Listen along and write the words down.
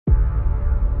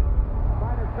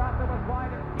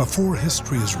Before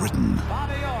history is written,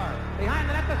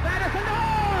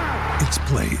 it's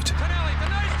played.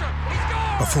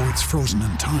 Before it's frozen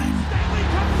in time,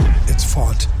 it's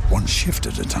fought one shift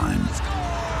at a time.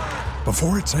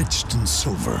 Before it's etched in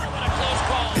silver,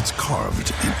 it's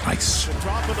carved in ice.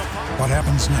 What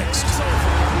happens next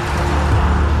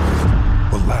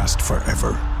will last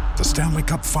forever. The Stanley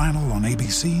Cup Final on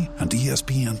ABC and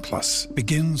ESPN Plus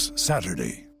begins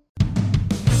Saturday.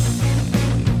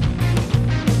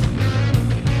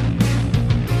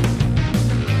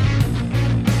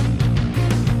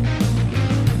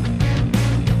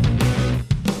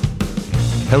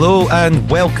 Hello and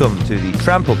welcome to the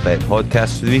Trampled Bet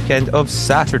podcast for the weekend of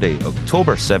Saturday,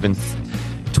 October 7th,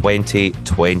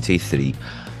 2023.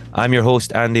 I'm your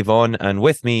host, Andy Vaughan, and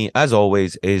with me, as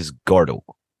always, is Gordo.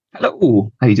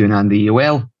 Hello. How you doing, Andy? You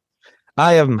well?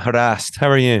 I am harassed. How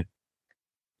are you?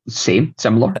 Same,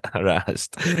 similar.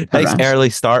 Harassed. Nice early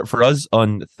start for us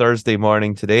on Thursday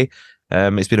morning today.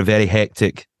 It's been a very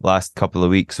hectic last couple of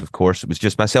weeks, of course. It was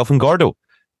just myself and Gordo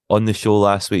on the show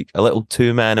last week. A little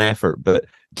two-man effort, but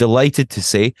delighted to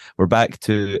say we're back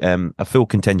to a full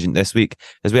contingent this week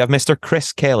as we have Mr.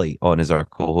 Chris Kelly on as our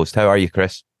co-host. How are you,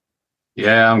 Chris?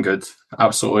 Yeah, I'm good.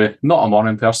 Absolutely. Not a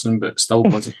morning person, but still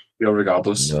pleasant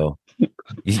regardless. No.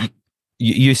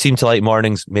 You seem to like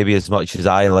mornings maybe as much as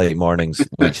I like mornings,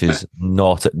 which is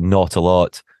not a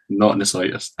lot. Not in the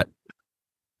slightest.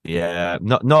 Yeah,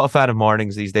 not a fan of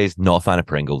mornings these days, not a fan of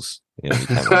Pringles. You know, you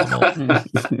can't have them all.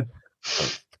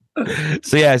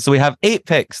 So we have 8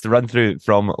 picks to run through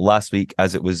from last week,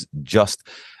 as it was just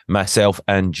myself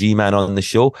and G-Man on the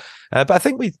show. But I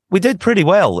think we did pretty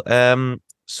well.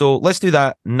 So let's do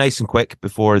that nice and quick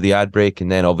before the ad break,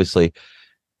 and then obviously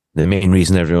the main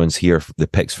reason everyone's here, the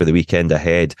picks for the weekend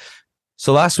ahead.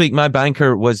 So last week my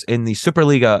banker was in the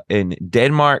Superliga in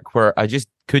Denmark, where I just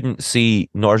couldn't see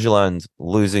Nordsjælland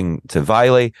losing to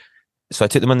Vejle, so I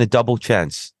took them on the double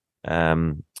chance.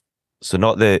 So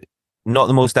not the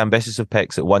most ambitious of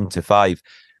picks at 1-5,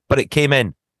 but it came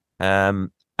in. And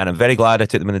I'm very glad I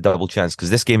took them in the double chance, because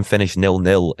this game finished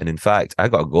 0-0. And in fact, I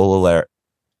got a goal alert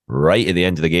right at the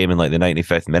end of the game in like the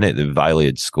 95th minute that Vejle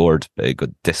had scored, but it got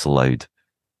disallowed.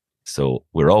 So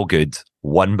we're all good.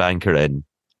 One banker in.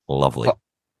 Lovely.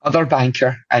 Other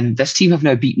banker. And this team have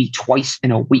now beat me twice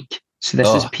in a week. So this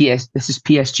is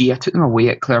PSG. I took them away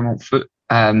at Clermont Foot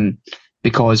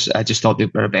because I just thought they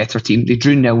were a better team. They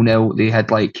drew 0-0. They had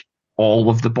like all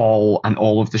of the ball and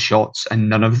all of the shots and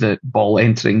none of the ball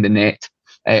entering the net.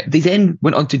 They then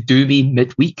went on to do me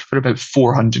midweek for about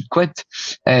 400 quid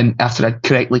after I'd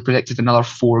correctly predicted another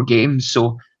 4 games.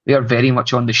 So they are very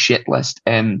much on the shit list.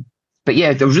 But yeah,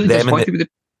 I was really disappointed with them.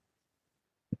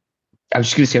 I was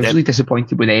just going to say, I was really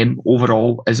disappointed with them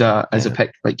overall as a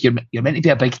pick. Like you're meant to be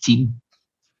a big team.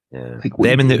 Yeah. Like,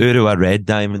 them and the Urawa Red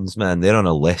Diamonds, man, they're on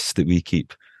a list that we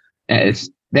keep. It's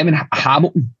them and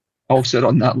Hamilton. Also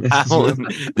on that list.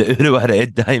 The Urawa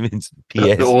Red Diamonds,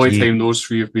 PSG. The only time those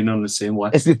 3 have been on the same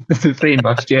list. It's the 3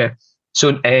 must, yeah.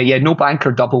 So no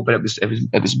banker double, but it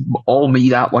was all me,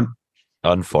 that one.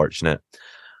 Unfortunate.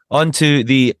 On to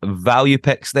the value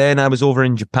picks then. I was over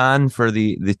in Japan for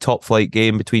the top flight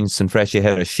game between Sanfrecce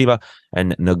Hiroshima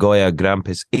and Nagoya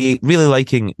Grampus A. Really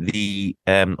liking the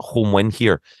home win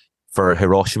here for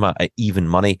Hiroshima at even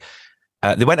money.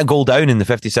 They went a goal down in the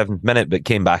 57th minute, but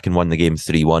came back and won the game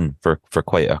 3-1 for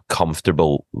quite a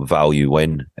comfortable value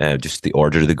win. Just the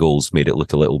order of the goals made it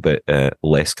look a little bit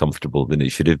less comfortable than it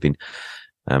should have been.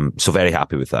 So very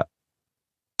happy with that.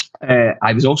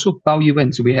 I was also value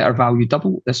win, so we hit our value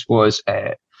double. This was,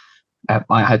 I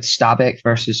had Stabæk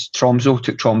versus Tromsø,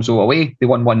 took Tromsø away. They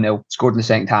won 1-0, scored in the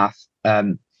second half.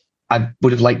 I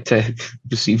would have liked to have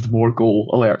received more goal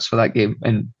alerts for that game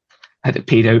and had it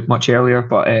paid out much earlier,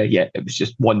 but it was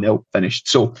just 1-0 finished.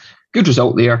 So good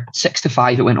result there.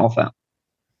 6-5 it went off at.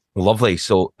 Lovely.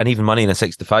 So an even money in a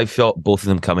 6-5 shot, both of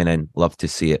them coming in. Love to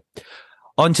see it.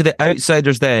 On to the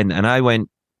outsiders then, and I went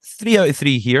 3 out of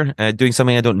 3 here, doing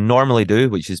something I don't normally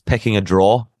do, which is picking a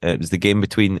draw. It was the game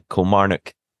between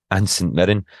Kilmarnock and St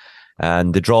Mirren,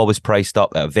 and the draw was priced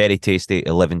up at a very tasty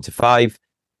 11-5.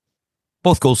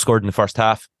 Both goals scored in the first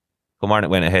half.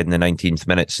 Kilmarnock went ahead in the 19th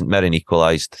minute. St Mirren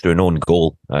equalised through an own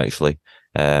goal, actually.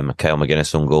 Kyle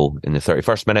McGuinness own goal in the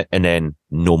 31st minute, and then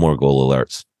no more goal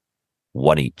alerts.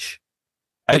 1 each.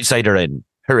 Outsider in.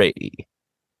 Hooray.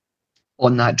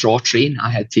 On that draw train,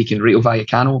 I had taken Rayo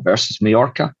Vallecano versus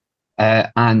Mallorca,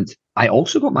 and I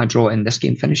also got my draw in. This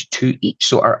game finished 2 each,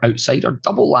 so our outsider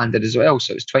double landed as well.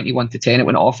 So it was 21-10 it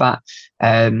went off at.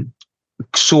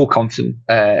 So comfortable.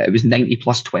 It was 90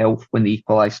 plus 12 when they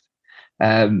equalised.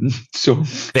 So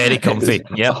very comfy.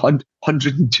 Yeah,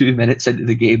 102 minutes into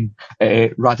the game,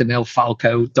 Radamel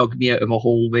Falcao dug me out of a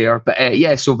hole there. But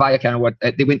so Vallecano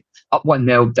they went up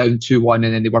 1-0, down 2-1,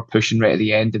 and then they were pushing right at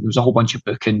the end, and there was a whole bunch of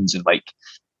bookings and like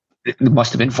there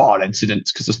must have been VAR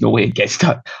incidents because there's no way it gets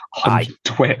that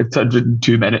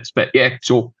 102 minutes. But yeah,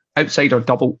 so outsider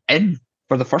double in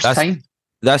for the first time.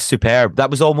 That's superb. That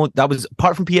was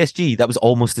apart from PSG, that was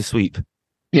almost a sweep.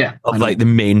 Yeah, of like the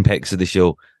main picks of the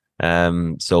show.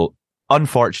 So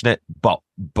unfortunate, but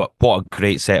what a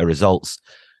great set of results.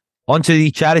 On to the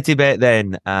charity bet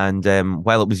then, and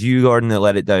while it was you, Gordon, that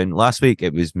let it down last week,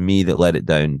 it was me that let it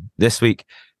down this week.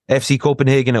 FC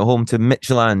Copenhagen at home to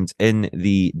Midtjylland in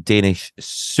the Danish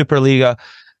Superliga.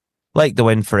 Like the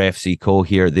win for FC Co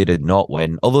here, they did not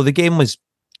win. Although the game was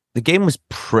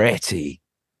pretty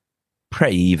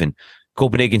even.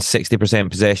 Copenhagen 60%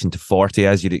 possession to 40,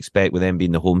 as you'd expect with them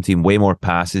being the home team. Way more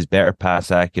passes, better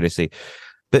pass accuracy.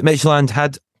 But Midtjylland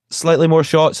had slightly more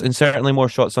shots and certainly more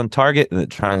shots on target, and it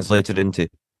translated into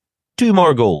 2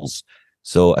 more goals.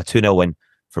 So a 2-0 win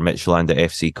for Midtjylland at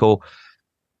FC Co.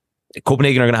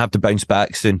 Copenhagen are going to have to bounce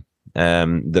back soon.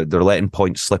 They're letting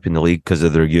points slip in the league because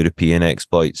of their European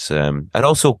exploits, and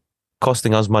also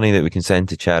costing us money that we can send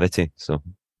to charity. So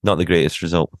not the greatest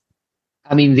result.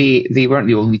 I mean, they weren't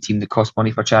the only team that cost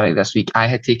money for charity this week. I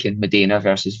had taken Modena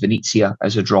versus Venezia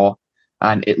as a draw,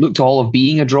 and it looked all of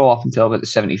being a draw up until about the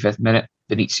 75th minute.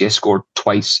 Venezia scored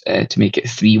twice to make it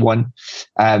 3-1.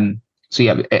 So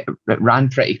yeah, it ran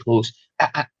pretty close.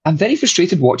 I'm very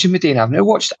frustrated watching Modena. I've now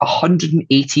watched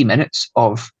 180 minutes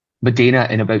of Modena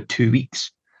in about 2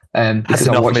 weeks. That's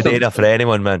enough Modena for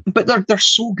anyone, man. But they're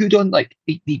so good on like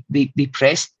they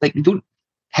press, like they don't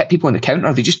hit people on the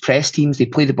counter. They just press teams. They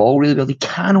play the ball really well. They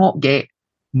cannot get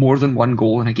more than 1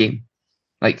 goal in a game.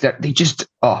 Like they just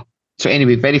So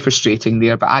anyway, very frustrating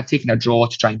there. But I'd taken a draw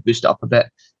to try and boost it up a bit.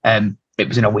 It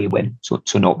was an away win, so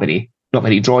not very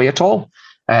drawy at all.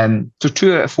 So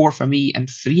 2 out of 4 for me, and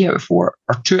 3 out of 4,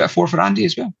 or 2 out of 4 for Andy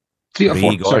as well. 3 out of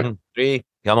 4. Gordon. 3.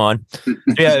 Come on.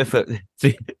 3 out of 4.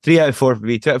 3 out of 4 for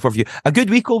me. 2 out of 4 for you. A good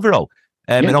week overall.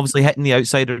 And obviously hitting the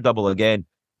outsider double again.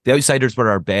 The outsiders were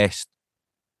our best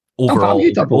overall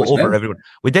over everyone.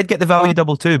 We did get the value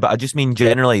double too, but I just mean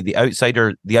generally the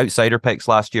outsider picks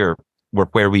last year were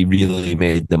where we really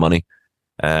made the money.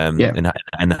 And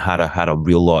had a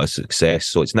real lot of success.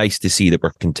 So it's nice to see that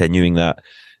we're continuing that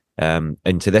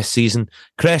into this season.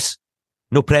 Chris,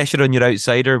 no pressure on your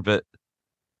outsider, but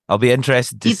I'll be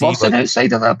interested to see. He's an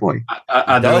outsider, that boy.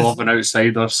 I do love an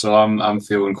outsider, so I'm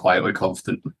feeling quietly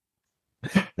confident.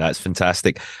 That's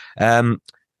fantastic.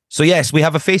 So yes, we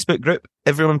have a Facebook group.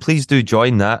 Everyone, please do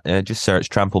join that. Just search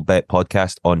Trampled Bet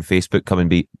Podcast on Facebook. Come and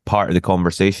be part of the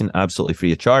conversation. Absolutely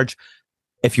free of charge.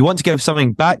 If you want to give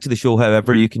something back to the show,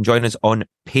 however, you can join us on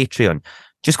Patreon.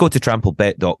 Just go to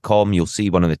trampledbet.com. You'll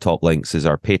see one of the top links is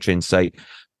our Patreon site.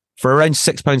 For around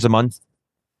 £6 a month,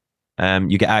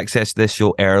 you get access to this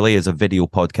show early as a video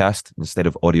podcast instead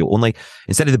of audio only.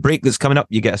 Instead of the break that's coming up,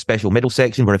 you get a special middle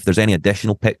section where if there's any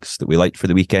additional picks that we liked for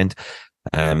the weekend,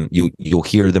 you'll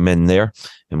hear them in there,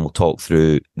 and we'll talk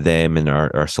through them in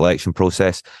our selection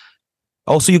process.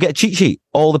 Also, you get a cheat sheet,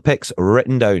 all the picks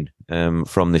written down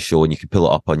from the show, and you can pull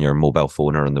it up on your mobile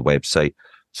phone or on the website.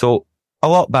 So a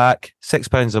lot back,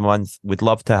 £6 a month. We'd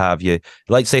love to have you. I'd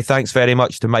like to say thanks very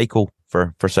much to Michael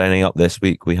for signing up this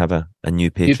week. We have a new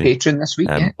patron. New patron this week.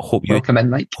 Welcome in,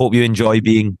 Mike. Hope you enjoy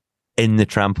being in the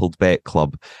Trampled Bet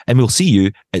Club. And we'll see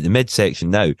you at the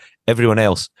midsection now. Everyone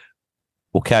else,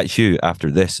 we'll catch you after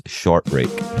this short break.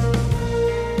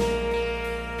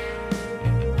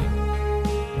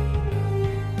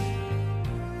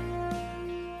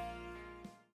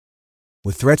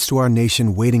 With threats to our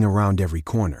nation waiting around every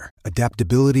corner,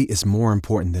 adaptability is more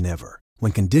important than ever.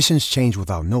 When conditions change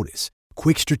without notice,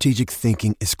 quick strategic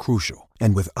thinking is crucial.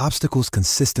 And with obstacles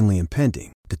consistently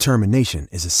impending, determination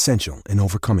is essential in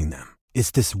overcoming them. It's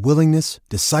this willingness,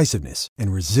 decisiveness,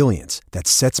 and resilience that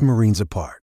sets Marines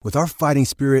apart. With our fighting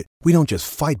spirit, we don't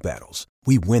just fight battles,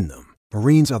 we win them.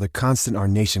 Marines are the constant our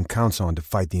nation counts on to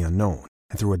fight the unknown.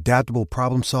 And through adaptable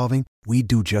problem solving, we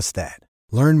do just that.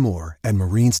 Learn more at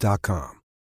marines.com.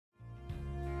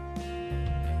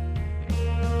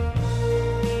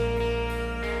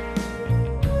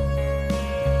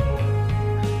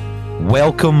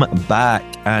 Welcome back,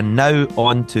 and now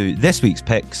on to this week's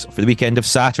picks for the weekend of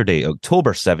Saturday,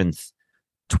 October 7th,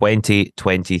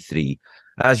 2023.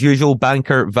 As usual,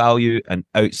 banker, value, and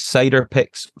outsider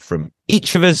picks from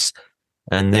each of us,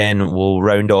 and then we'll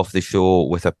round off the show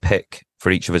with a pick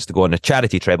for each of us to go on a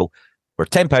charity treble. For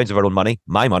 £10 of our own money,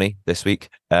 my money this week,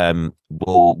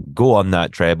 we'll go on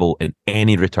that treble, and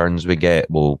any returns we get,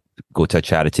 we'll go to a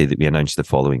charity that we announced the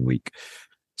following week.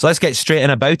 So let's get straight in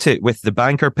about it with the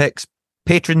banker picks.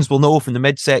 Patrons will know from the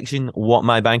midsection what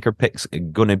my banker pick's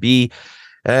going to be.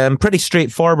 Pretty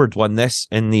straightforward one, this,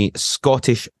 in the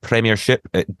Scottish Premiership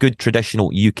at good traditional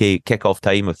UK kickoff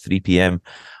time of 3 p.m.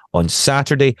 on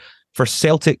Saturday for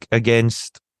Celtic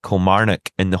against Kilmarnock.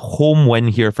 And the home win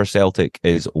here for Celtic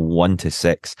is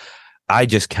 1-6. I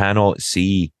just cannot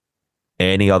see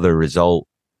any other result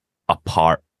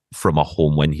apart from a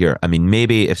home win here. I mean,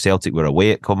 maybe if Celtic were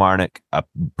away at Kilmarnock, I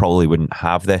probably wouldn't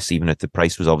have this, even if the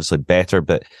price was obviously better.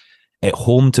 But at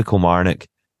home to Kilmarnock,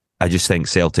 I just think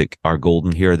Celtic are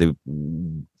golden here. They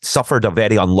suffered a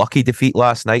very unlucky defeat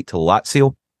last night to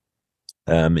Lazio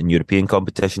in European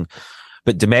competition.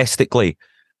 But domestically,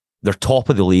 they're top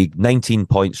of the league, 19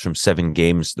 points from 7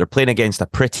 games. They're playing against a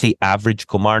pretty average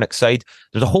Kilmarnock side.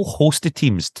 There's a whole host of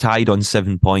teams tied on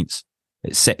 7 points.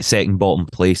 It's second bottom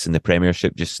place in the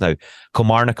Premiership just now.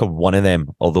 Kilmarnock are one of them,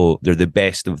 although they're the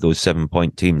best of those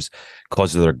 7-point teams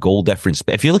because of their goal difference.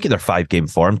 But if you look at their 5-game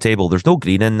form table, there's no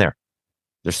green in there.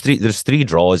 There's three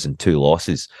draws and 2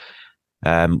 losses.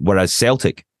 Whereas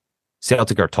Celtic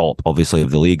are top, obviously,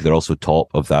 of the league. They're also top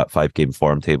of that 5-game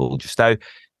form table just now.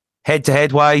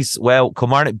 Head-to-head wise, well,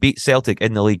 Kilmarnock beat Celtic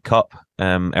in the League Cup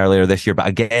earlier this year. But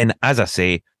again, as I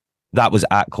say, that was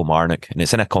at Kilmarnock, and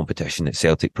it's in a competition that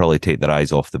Celtic probably take their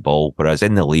eyes off the ball. Whereas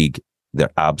in the league,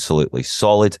 they're absolutely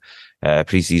solid.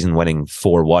 Pre-season winning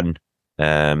 4-1,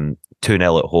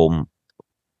 2-0 at home.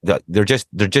 They're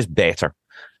just better.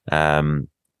 And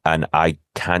I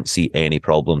can't see any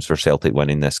problems for Celtic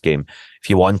winning this game. If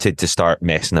you wanted to start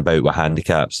messing about with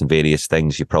handicaps and various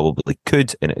things, you probably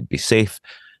could, and it'd be safe.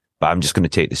 But I'm just going to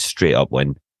take the straight up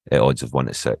win at odds of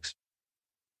 1-6.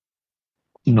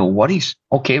 No worries.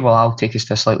 Okay, well, I'll take us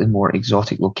to a slightly more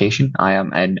exotic location. I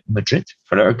am in Madrid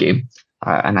for our game,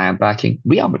 and I am backing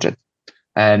Real Madrid.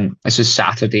 This is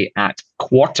Saturday at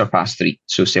 3:15,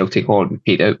 so Celtic will be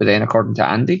paid out by then, according to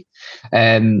Andy.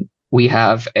 We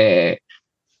have Real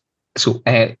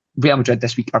Madrid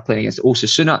this week are playing against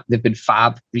Osasuna. They've been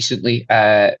fab recently.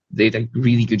 They had a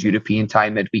really good European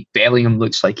time midweek. Bellingham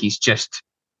looks like he's just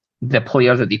the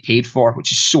player that they paid for,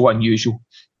 which is so unusual.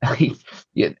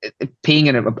 Paying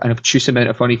an obtuse amount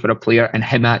of money for a player and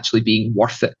him actually being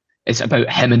worth it. It's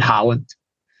about him and Haaland.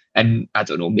 And I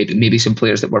don't know, maybe some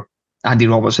players that were Andy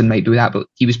Robertson might do that, but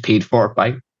he was paid for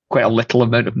by quite a little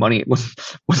amount of money. It was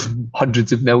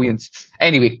hundreds of millions.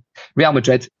 Anyway, Real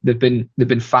Madrid, they've been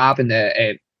fab in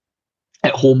the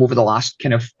at home over the last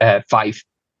kind of 5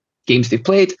 games they've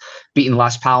played, beating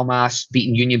Las Palmas,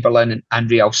 beating Union Berlin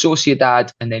and Real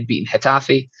Sociedad, and then beating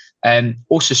Getafe.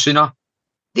 Osasuna,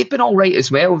 they've been all right as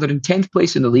well. They're in 10th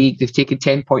place in the league. They've taken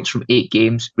 10 points from 8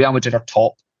 games. Real Madrid are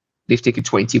top. They've taken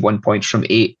 21 points from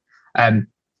 8.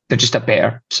 They're just a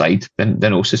better side than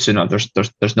Osasuna.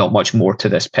 There's not much more to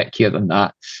this pick here than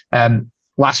that.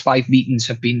 Last 5 meetings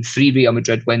have been 3 Real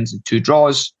Madrid wins and 2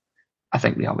 draws. I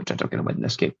think Real Madrid are going to win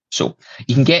this game. So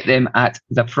you can get them at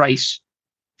the price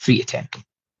 3-10.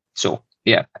 So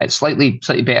yeah, it's slightly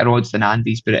better odds than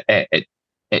Andy's, but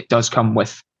it does come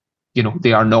with,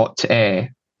 they are not.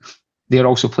 They're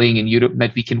also playing in Europe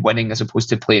midweek and winning, as opposed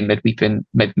to playing midweek and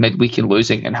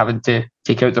losing and having to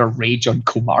take out their rage on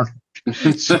Kilmarnock.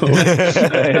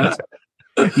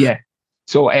 Yeah.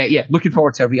 So looking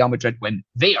forward to a Real Madrid win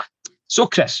there. So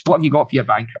Chris, what have you got for your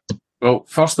banker? Well,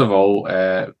 first of all,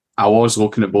 I was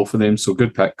looking at both of them, so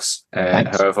good picks.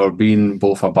 However, being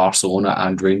both a Barcelona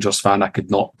and Rangers fan, I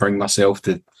could not bring myself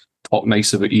to talk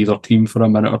nice about either team for a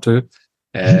minute or two.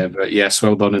 But yes,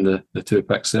 well done in the 2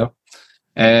 picks there.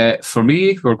 For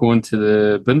me, we're going to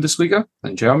the Bundesliga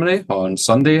in Germany on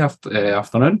Sunday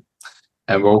afternoon,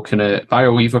 and we're looking at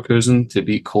Bayer Leverkusen to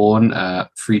beat Cologne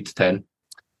at 3-10.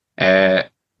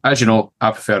 As you know,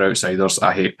 I prefer outsiders.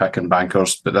 I hate picking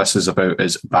bankers, but this is about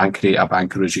as bankery a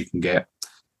banker as you can get.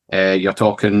 You're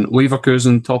talking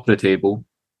Leverkusen, top of the table,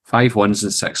 5 wins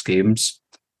in 6 games.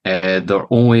 Their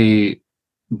only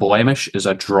blemish is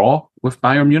a draw with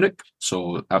Bayern Munich,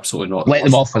 so absolutely not. Let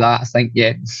them off for that, I think,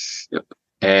 yeah. Yep.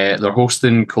 They're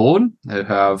hosting Cologne, who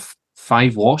have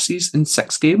 5 losses in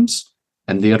 6 games,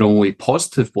 and their only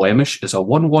positive blemish is a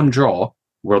 1-1 draw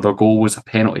where their goal was a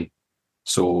penalty.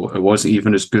 So it wasn't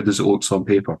even as good as it looks on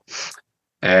paper.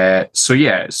 So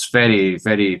yeah, it's very,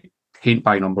 very paint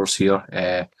by numbers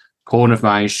here. Cologne have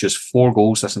managed just 4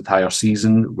 goals this entire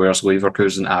season, whereas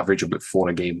Leverkusen average about 4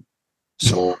 a game.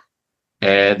 So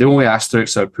the only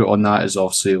asterisk I would put on that is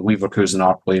obviously Leverkusen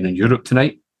are playing in Europe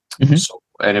tonight. Mm-hmm. So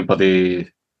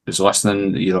anybody who's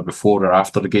listening either before or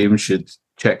after the game should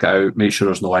check it out, make sure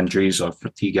there's no injuries or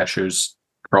fatigue issues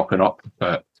cropping up.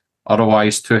 But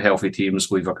Otherwise, two healthy teams,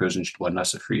 Leverkusen should win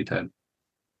this at 3-10.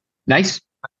 Nice.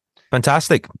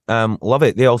 Fantastic. Love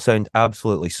it. They all sound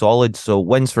absolutely solid. So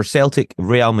wins for Celtic,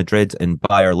 Real Madrid and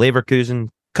Bayer Leverkusen.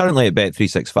 Currently at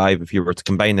Bet365, if you were to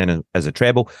combine them as a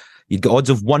treble, you'd get odds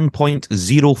of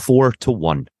 1.04 to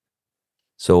 1.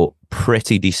 So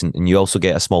pretty decent. And you also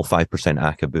get a small 5%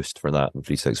 ACA boost for that in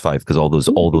 365 because all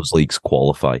those leagues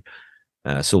qualify.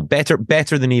 So better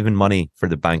than even money for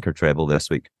the banker treble this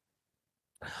week.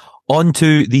 On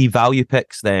to the value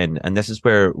picks then, and this is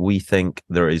where we think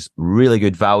there is really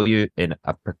good value in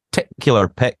a particular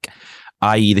pick,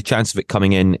 i.e. the chance of it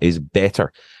coming in is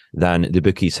better than the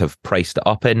bookies have priced it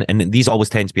up in, and these always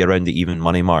tend to be around the even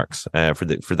money marks. For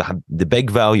the big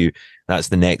value, that's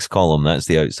the next column, that's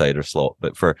the outsider slot.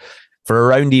 But for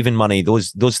around even money,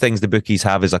 those things the bookies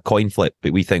have is a coin flip,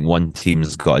 but we think one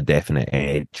team's got a definite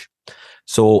edge.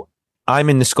 So I'm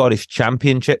in the Scottish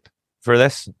Championship for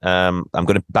this. I'm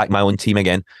going to back my own team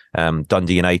again,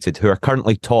 Dundee United, who are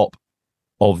currently top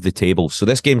of the table. So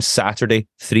this game's Saturday,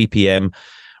 3 p.m.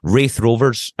 Raith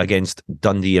Rovers against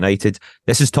Dundee United.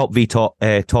 This is top v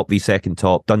second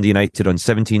top. Dundee United on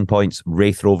 17 points,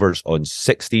 Raith Rovers on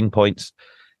 16 points.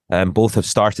 Both have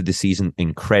started the season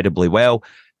incredibly well.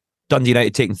 Dundee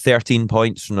United taking 13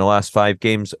 points from the last 5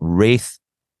 games. Raith,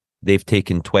 they've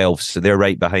taken 12, so they're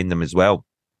right behind them as well.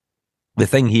 The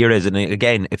thing here is, and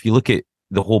again, if you look at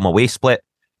the home-away split,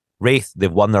 Raith, they've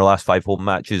won their last 5 home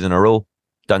matches in a row.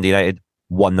 Dundee United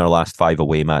won their last 5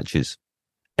 away matches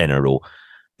in a row.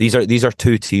 These are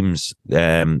two teams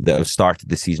that have started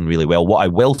the season really well. What I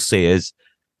will say is,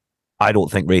 I don't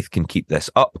think Raith can keep this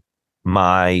up.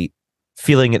 My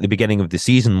feeling at the beginning of the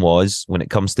season was, when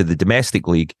it comes to the domestic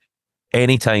league,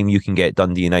 anytime you can get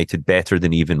Dundee United better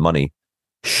than even money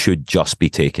should just be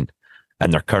taken.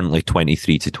 And they're currently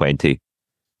 23-20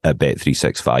 at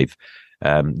Bet365.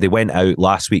 They went out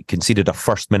last week, conceded a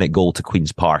first-minute goal to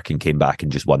Queen's Park and came back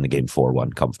and just won the game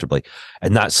 4-1 comfortably.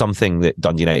 And that's something that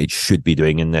Dundee United should be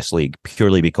doing in this league,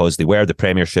 purely because they were the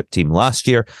Premiership team last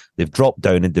year. They've dropped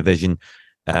down in division,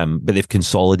 but they've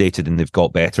consolidated and they've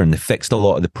got better, and they've fixed a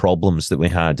lot of the problems that we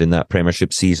had in that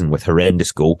Premiership season with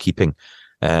horrendous goalkeeping.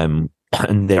 And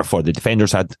therefore, the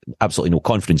defenders had absolutely no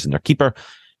confidence in their keeper.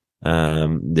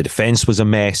 The defence was a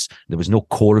mess. There was no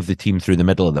core of the team through the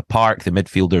middle of the park. The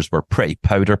midfielders were pretty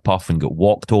powder puff and got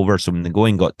walked over. So when the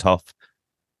going got tough,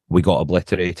 we got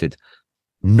obliterated.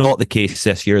 Not the case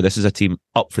this year. This is a team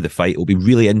up for the fight. It'll be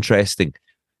really interesting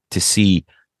to see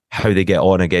how they get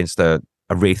on against a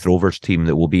Raith Rovers team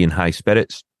that will be in high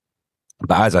spirits.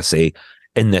 But as I say,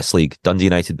 in this league, Dundee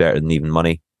United better than even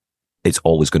money. It's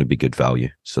always going to be good value.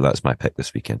 So that's my pick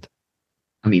this weekend.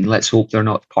 I mean, let's hope they're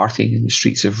not partying in the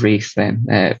streets of Raith then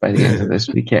by the end of this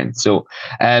weekend. So,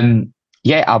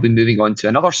 I'll be moving on to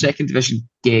another second division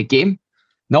game.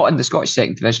 Not in the Scottish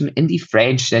second division, in the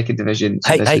French second division.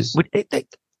 So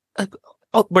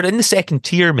we're in the second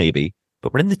tier maybe,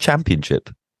 but we're in the Championship.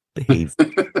 Behave.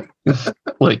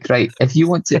 Look, right. If you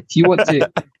want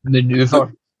to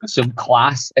manoeuvre some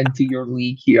class into your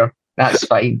league here, that's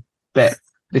fine. But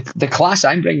the class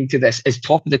I'm bringing to this is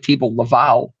top of the table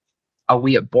Laval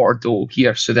away at Bordeaux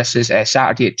here. So this is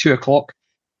Saturday at 2:00.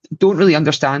 Don't really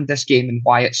understand this game and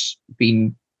why it's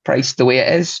been priced the way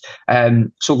it is.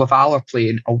 So Laval are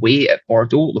playing away at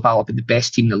Bordeaux. Laval have been the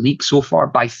best team in the league so far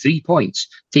by 3 points,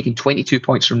 taking 22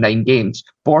 points from 9 games.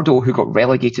 Bordeaux, who got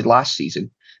relegated last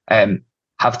season,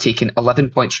 have taken 11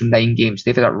 points from 9 games.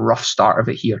 They've had a rough start of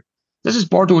it here. This is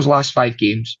Bordeaux's last 5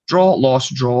 games. Draw, loss,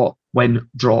 draw, win,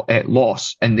 draw,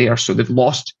 loss in there. So they've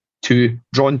lost 2,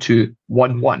 drawn 2,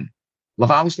 won 1.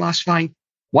 Laval's last 5,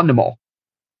 won them all.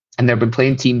 And they've been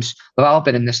playing teams. Laval have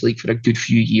been in this league for a good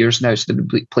few years now, so they've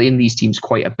been playing these teams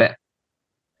quite a bit.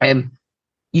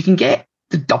 You can get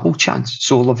the double chance.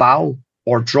 So Laval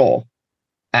or draw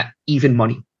at even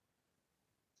money.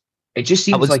 It just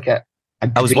seems like a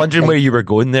I was wondering where you were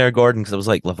going there, Gordon, because I was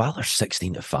like, Laval are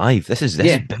 16-5. This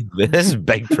is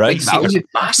big price.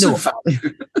 Massive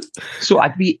value. So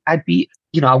I'd be,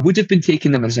 I would have been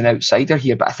taking them as an outsider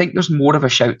here, but I think there's more of a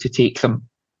shout to take them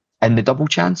in the double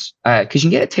chance because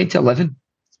you can get a 10-11.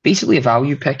 It's basically a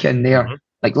value pick in there. Mm-hmm.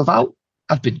 Like Laval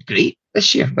have been great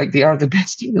this year. Like they are the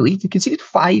best team in the league. They conceded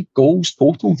 5 goals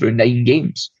total through 9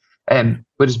 games,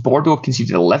 whereas Bordeaux have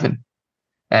conceded 11.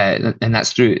 And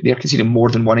that's through, they're conceding more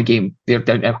than 1 a game. They're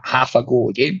down to half a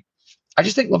goal a game. I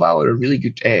just think Laval are a really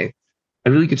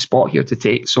good spot here to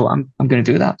take. So I'm going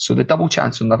to do that. So the double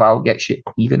chance on Laval gets you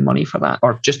even money for that,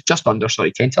 or just under,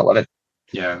 10-11.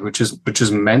 Yeah, which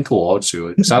is mental odds,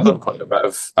 really. Because I've done quite a bit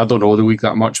of, I don't know the league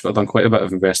that much, but I've done quite a bit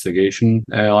of investigation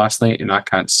last night, and I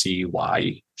can't see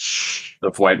why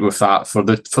they've went with that for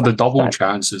the double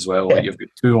chance as well. Like, you've got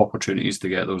 2 opportunities to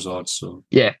get those odds. So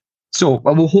yeah. So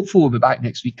we'll hopefully we'll be back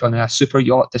next week on a super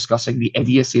yacht discussing the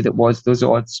idiocy that was those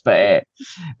odds. But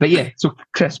yeah. So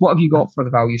Chris, what have you got for the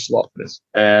value slot for us?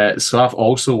 So I've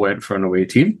also went for an away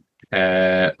team.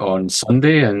 On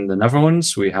Sunday in the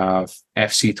Netherlands, we have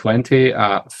FC 20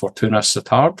 at Fortuna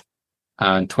Sittard,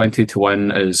 and 20 to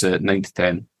win is at 9 to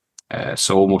 10.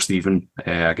 So almost even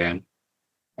again.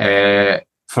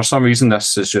 For some reason,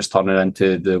 this is just turning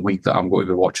into the week that I'm going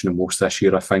to be watching the most this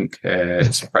year, I think.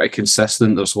 It's pretty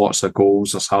consistent. There's lots of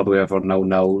goals. There's hardly ever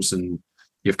 0-0s, and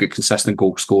you've got consistent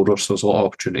goal scorers, so there's a lot of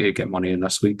opportunity to get money in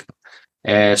this week.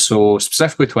 So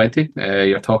specifically 20,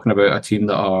 you're talking about a team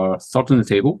that are third in the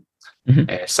table.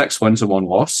 6 wins and 1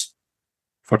 loss.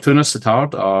 Fortuna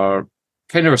Sittard are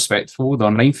kind of respectable. They're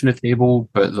 9th in the table,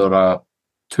 but they're a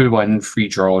 2 win, 3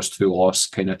 draws, 2 loss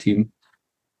kind of team.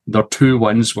 Their 2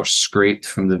 wins were scraped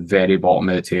from the very bottom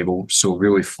of the table, so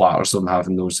really flatters them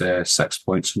having those 6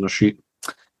 points on their sheet.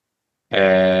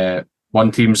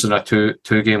 One team's in a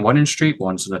two-game winning streak,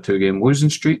 one's in a 2-game losing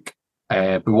streak.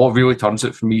 But what really turns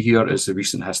it for me here is the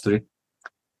recent history.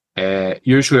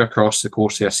 Usually across the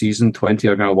course of a season, 20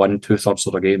 are going to win 2/3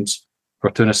 of their games.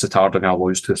 Fortuna Sittard are going to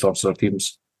lose 2/3 of their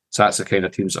teams. So that's the kind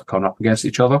of teams that come up against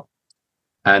each other.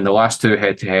 And the last 2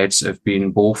 head-to-heads have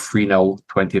been both 3-0,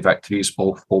 20 victories,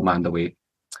 both home and away.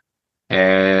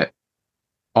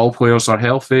 All players are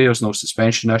healthy. There's no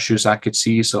suspension issues I could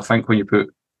see. So I think when you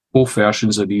put both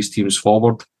versions of these teams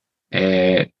forward,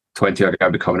 20 are going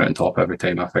to be coming out on top every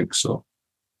time, I think. So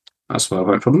that's what I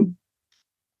went for them.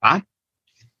 Aye.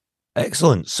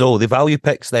 Excellent. So the value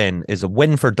picks then is a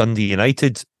win for Dundee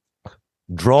United,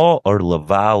 draw or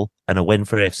Laval, and a win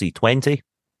for FC 20.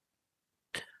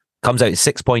 Comes out at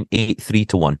 6.83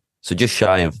 to 1. So just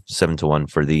shy of 7 to 1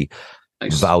 for the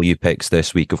value picks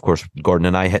this week. Of course, Gordon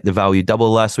and I hit the value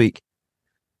double last week.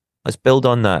 Let's build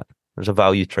on that. There's a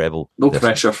value treble. No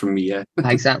pressure from me yet.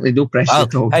 Exactly, no pressure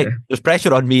at all. Hey, there's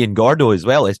pressure on me and Gordo as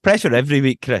well. It's pressure every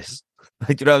week, Chris.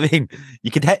 Do you know what I mean? You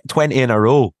could hit 20 in a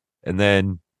row and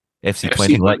then FC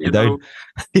 20 let you down.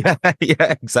 yeah,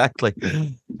 exactly.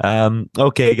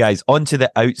 Okay, guys, on to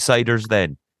the outsiders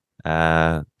then.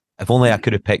 If only I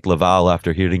could have picked Laval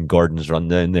after hearing Gordon's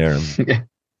rundown there.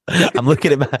 I'm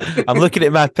looking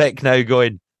at my pick now,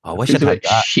 going, I wish I'd had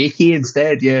that. Shaky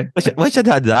instead, yeah. Wish I'd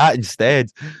had that instead.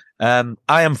 I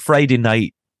am Friday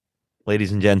night,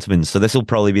 ladies and gentlemen. So this will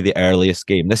probably be the earliest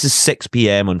game. This is 6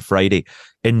 p.m. on Friday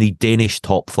in the Danish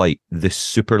top flight, the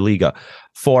Superliga,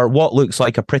 for what looks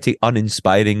like a pretty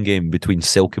uninspiring game between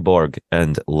Silkeborg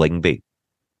and Lyngby.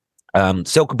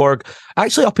 Silkeborg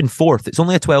actually up in 4th. It's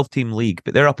only a 12-team league,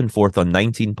 but they're up in 4th on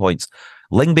 19 points.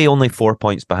 Lyngby only 4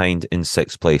 points behind in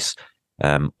 6th place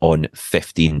on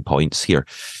 15 points here.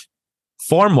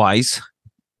 Form-wise,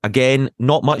 again,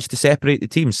 not much to separate the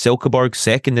teams. Silkeborg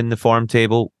 2nd in the form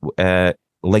table,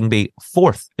 Lyngby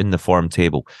 4th in the form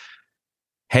table.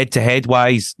 Head-to-head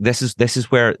wise, this is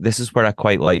where I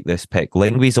quite like this pick.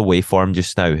 Lyngby's away form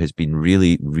just now has been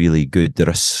really, really good. They're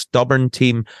a stubborn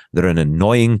team. They're an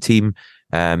annoying team,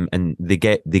 and they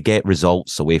get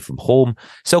results away from home.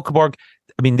 Silkeborg,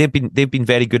 I mean, they've been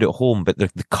very good at home, but the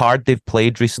card they've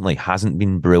played recently hasn't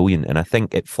been brilliant, and I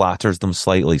think it flatters them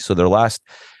slightly. So their last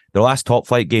top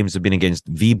flight games have been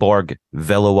against Viborg,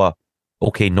 Villoa,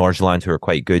 OK Nordsjælland, who are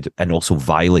quite good, and also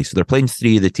Vejle. So they're playing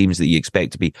 3 of the teams that you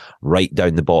expect to be right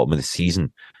down the bottom of the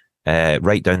season,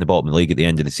 right down the bottom of the league at the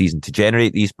end of the season to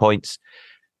generate these points.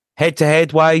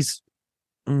 Head-to-head wise,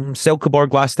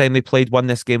 Silkeborg last time they played won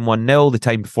this game 1-0. The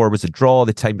time before was a draw.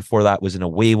 The time before that was an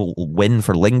away win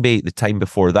for Lyngby. The time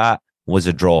before that was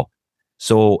a draw.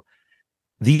 So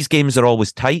these games are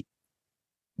always tight.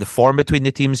 The form between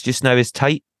the teams just now is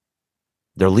tight.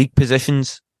 Their league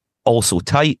positions also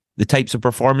tight. The types of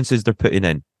performances they're putting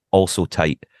in also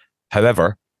tight.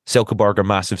 However, Silkeborg are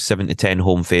massive 7-10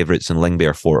 home favourites and Lyngby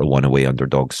are 4-1 away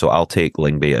underdogs. So I'll take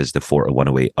Lyngby as the 4-1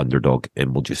 away underdog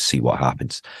and we'll just see what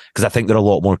happens. Because I think they're a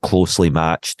lot more closely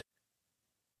matched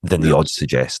than the odds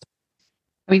suggest.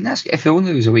 I mean, that's if only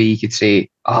there was a way you could say,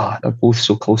 they're both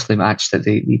so closely matched that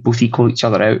they both equal each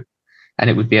other out, and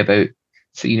it would be about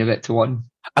 3 to 1.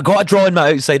 I got a draw in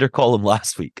my outsider column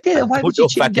last week. Yeah, why would you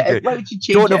change it?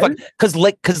 Because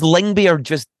Lyngby are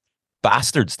just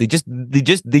bastards. They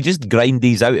just grind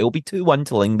these out. It'll be 2-1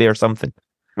 to Lyngby or something.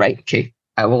 Right. Okay.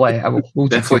 I will hold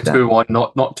definitely 2-1,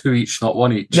 not 2 each, not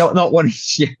 1 each. No, not 1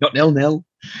 each. Yeah, not 0-0.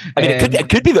 I mean,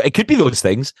 it could be those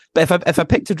things. But if I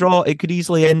picked a draw, it could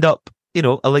easily end up a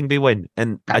Lyngby win.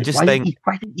 And I just think...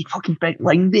 Why didn't you fucking pick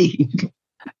Lyngby?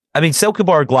 I mean,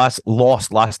 Silkeborg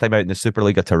lost last time out in the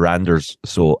Superliga to Randers.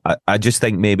 So I just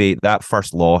think maybe that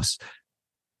first loss,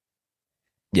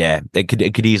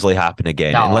 it could easily happen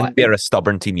again. No, and Lyngby are a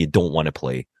stubborn team you don't want to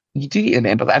play. You do need to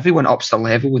remember that everyone ups their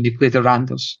level when they play the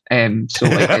Randers.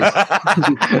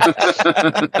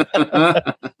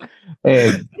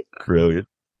 Brilliant.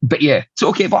 But yeah, so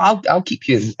okay, but I'll keep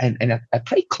you in a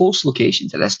pretty close location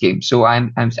to this game. So I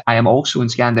am also in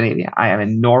Scandinavia. I am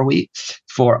in Norway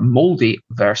for Molde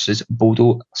versus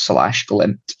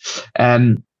Bodo/Glimt.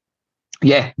 Bit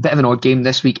of an odd game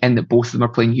this week in that both of them are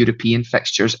playing European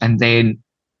fixtures, and then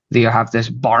they have this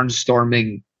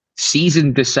barnstorming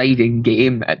season-deciding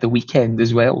game at the weekend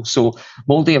as well. So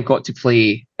Molde have got to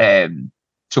play.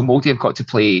 Molde have got to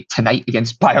play tonight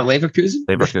against Bayer Leverkusen.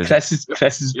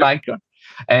 Chris's banker.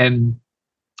 I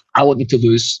want them to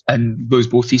lose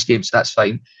both these games. So that's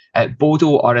fine.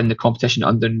 Bodo are in the competition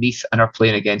underneath and are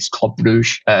playing against Club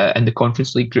Brugge in the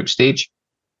Conference League group stage.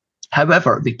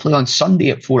 However, they play on Sunday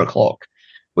at 4:00,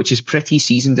 which is pretty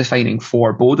season-defining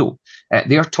for Bodo.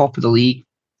 They are top of the league,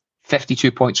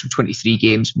 52 points from 23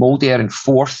 games. Molde are in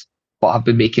fourth, but have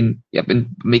been making a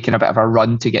bit of a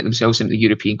run to get themselves into the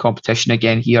European competition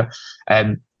again here.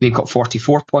 They've got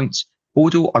 44 points.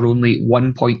 Bodo are only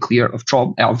 1 point clear of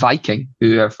Viking,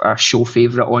 who are our show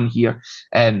favourite on here.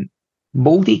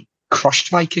 Molde crushed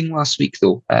Viking last week,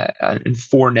 though, in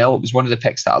 4-0. It was one of the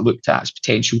picks that I looked at as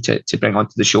potential to bring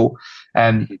onto the show.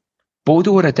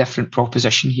 Bodo are a different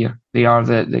proposition here. They are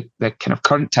the kind of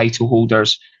current title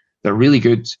holders. They're really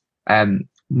good.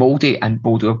 Molde and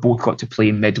Bodo have both got to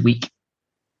play midweek.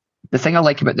 The thing I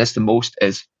like about this the most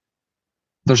is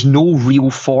there's no real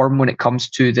form when it comes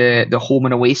to the home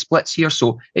and away splits here.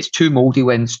 So it's 2 Molde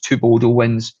wins, 2 Bodo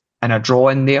wins, and a draw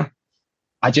in there.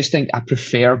 I just think I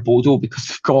prefer Bodo because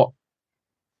they've got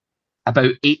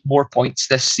about 8 more points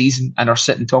this season and are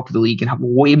sitting top of the league and have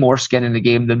way more skin in the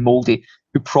game than Molde,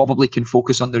 who probably can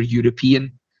focus on their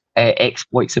European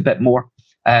exploits a bit more.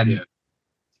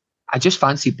 I just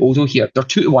fancy Bodo here. They're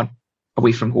 2-1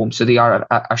 away from home, so they are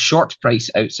a short price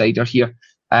outsider here.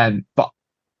 But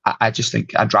I just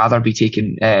think I'd rather be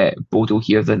taking Bodo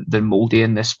here than Molde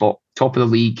in this spot. Top of the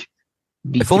league.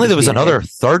 If only there was another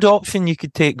third option you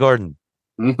could take, Gordon.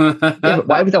 But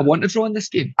why would I want to draw in this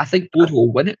game? I think Bodo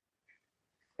will win it.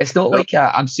 It's not like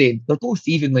I'm saying they're both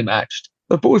evenly matched.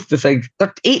 They're both the thing.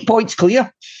 They're 8 points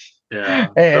clear. Yeah.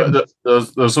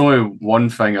 There's only one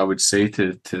thing I would say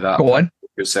to that. Go on.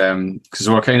 Because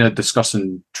we were kind of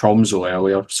discussing Tromsø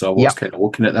earlier, so I was kind of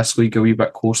looking at this league a wee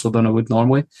bit closer than I would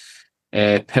normally.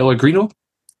 Pellegrino,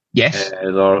 yes,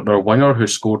 their winger who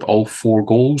scored all 4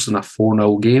 goals in a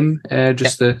 4-0 game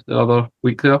the other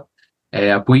week there.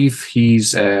 I believe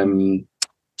he's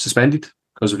suspended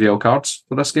because of yellow cards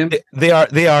for this game. They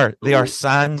are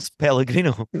sans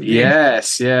Pellegrino.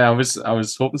 Yes, yeah. I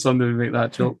was hoping somebody would make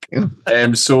that joke.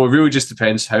 So it really just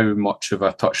depends how much of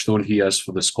a touchstone he is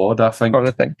for the squad. I think.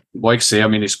 Like I say, I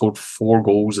mean, he scored 4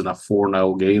 goals in a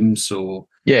 4-0 game, so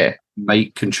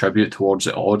might contribute towards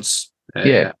the odds.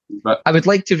 But I would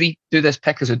like to redo this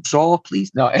pick as a draw,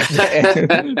 please. No,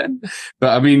 but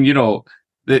I mean,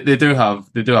 they do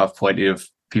have plenty of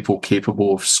people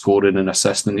capable of scoring and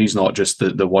assisting. He's not just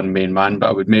the one main man, but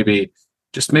I would maybe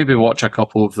watch a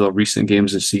couple of the recent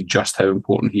games and see just how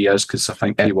important he is, because I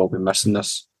think he will be missing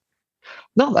this.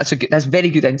 No, that's very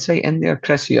good insight in there,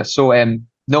 Chris. Here, so I'm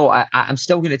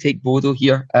still going to take Bodo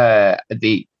here.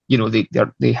 They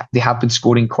have been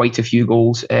scoring quite a few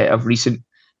goals of recent,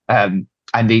 and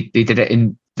they did it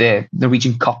in the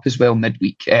Norwegian Cup as well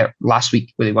midweek last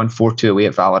week, where they won 4-2 away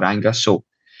at Vålerenga. So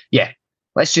yeah.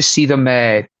 Let's just see them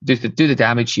do the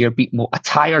damage here, beat a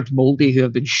tired Molde who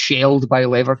have been shelled by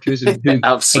Leverkusen, who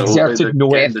exerted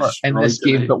no effort in this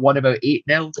game, but won about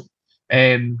 8-0.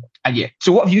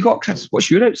 So what have you got, Chris?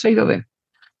 What's your outsider then?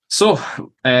 So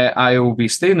I will be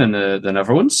staying in the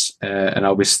Netherlands, and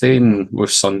I'll be staying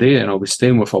with Sunday, and I'll be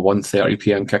staying with a 1:30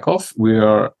 p.m. kickoff.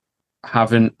 We're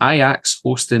having Ajax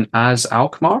hosting AS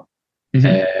Alkmaar,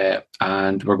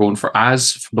 and we're going for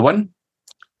AS for the win.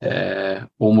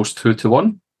 Almost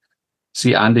 2-1.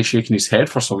 See Andy shaking his head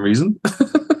for some reason.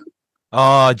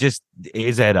 Just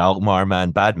AZ Alkmaar, man.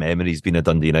 Bad memories being a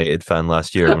Dundee United fan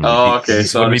last year. When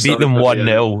we beat them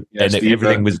 1-0 and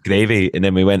everything was gravy, and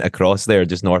then we went across there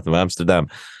just north of Amsterdam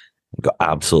and got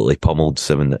absolutely pummeled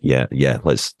 7. And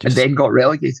then got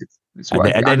relegated.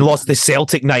 And then lost the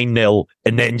Celtic 9-0,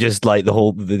 and then just like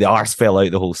the arse fell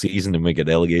out the whole season and we get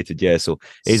relegated. Yeah, so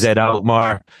AZ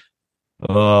Alkmaar.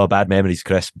 Oh, bad memories,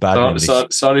 Chris. Bad memories.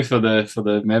 Sorry for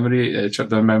the memory trip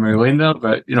down memory lane there,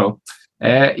 but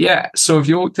So if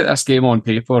you looked at this game on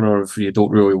paper, or if you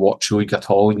don't really watch the league at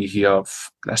all, and you hear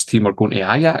this team are going to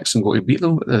Ajax and going to beat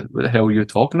them, what the hell are you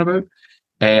talking about?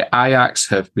 Ajax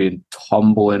have been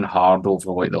tumbling hard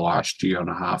over like the last year and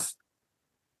a half.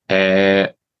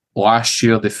 Last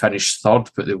year they finished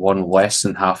third, but they won less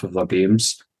than half of their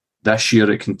games. This year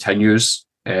it continues.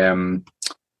 What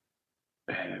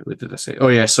did I say? Oh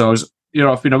yeah, so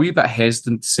I've been a wee bit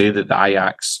hesitant to say that the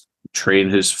Ajax train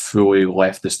has fully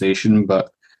left the station,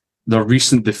 but their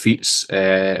recent defeats,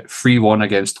 3-1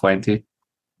 against 20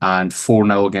 and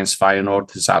 4-0 against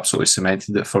Feyenoord, has absolutely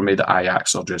cemented it for me that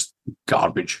Ajax are just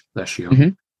garbage this year.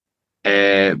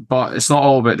 Mm-hmm. But it's not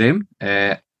all about them.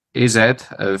 AZ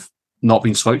have not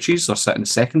been slouches. They're sitting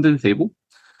second in the table.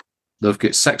 They've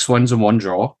got 6 wins and 1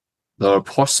 draw. They're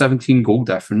plus 17 goal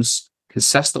difference.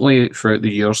 Consistently throughout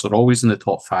the years, they're always in the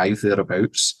top 5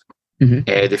 thereabouts. Mm-hmm.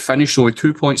 They finished only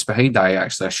 2 points behind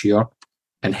Ajax this year.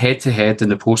 And head-to-head in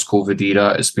the post-COVID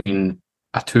era, it's been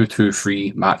a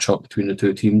 2-2-3 matchup between the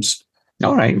two teams.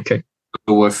 All right, okay.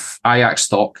 So with Ajax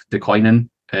stock declining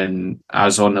and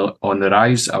as on the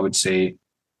rise, I would say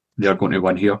they're going to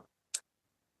win here.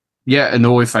 Yeah, and the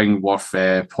only thing worth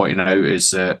pointing out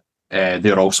is that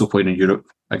they're also playing in Europe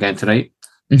again tonight.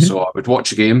 Mm-hmm. So I would watch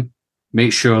the game,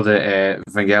 make sure that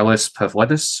Vangelis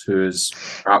Pavlidis, who is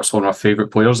perhaps one of my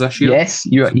favourite players this year. Yes,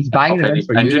 he's banging it in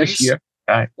for you this year.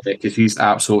 Because he's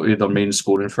absolutely their main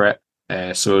scoring threat.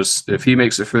 So if he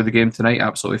makes it through the game tonight,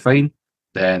 absolutely fine.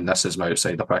 Then this is my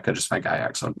outsider pick. I just think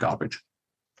Ajax are garbage.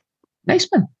 Nice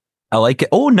one. I like it.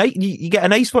 Oh, you get a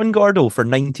nice one, Gordo, for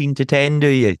 19-10, do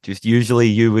you? Just usually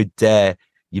you would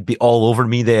you'd be all over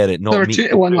me there at not. There were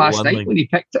 2-1 last night when he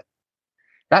picked it.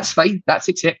 That's fine. That's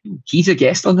acceptable. He's a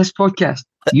guest on this podcast.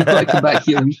 You've got to come back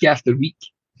here week after week.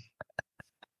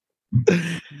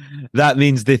 That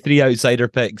means the 3 outsider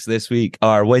picks this week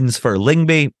are wins for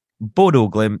Lyngby, Bodo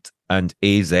Glimt, and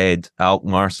AZ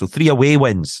Alkmaar. So 3 away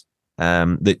wins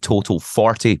that total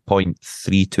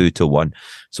 40.32 to 1.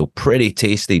 So pretty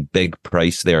tasty, big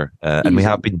price there. And we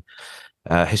have been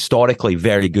historically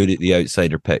very good at the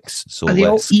outsider picks. So are they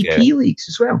all EP leagues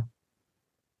as well?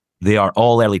 They are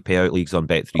all early payout leagues on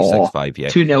Bet365. Yeah,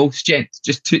 2-0, gents.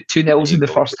 Just 2-0 in the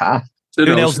first half.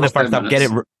 2-0 in the first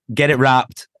half. Get it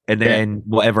wrapped. And then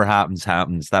whatever happens.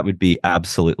 That would be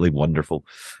absolutely wonderful.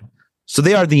 So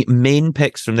they are the main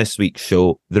picks from this week's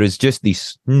show. There is just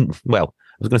these, well,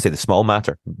 I was going to say the small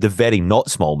matter, the very not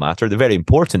small matter, the very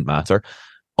important matter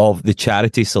of the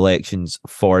charity selections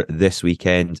for this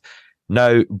weekend.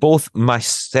 Now, both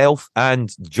myself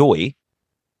and Joey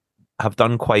have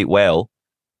done quite well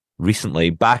recently,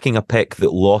 backing a pick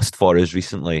that lost for us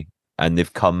recently. And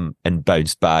they've come and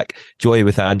bounced back. Joey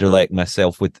with Anderlecht,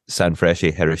 myself with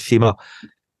Sanfrecce Hiroshima.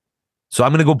 So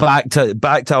I'm going to go back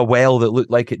to a well that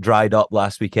looked like it dried up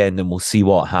last weekend, and we'll see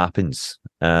what happens.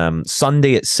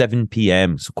 Sunday at 7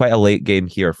 p.m. So quite a late game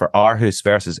here for Aarhus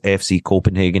versus FC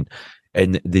Copenhagen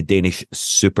in the Danish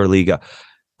Superliga.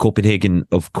 Copenhagen,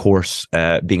 of course,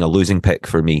 being a losing pick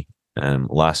for me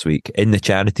last week in the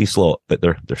charity slot, but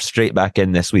they're straight back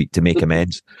in this week to make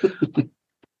amends.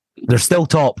 They're still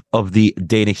top of the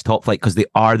Danish top flight because they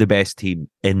are the best team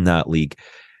in that league.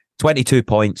 22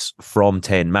 points from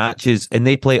 10 matches, and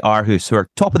they play Aarhus, who are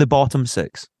top of the bottom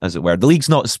 6, as it were. The league's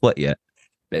not split yet,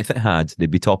 but if it had, they'd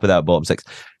be top of that bottom 6.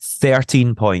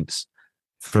 13 points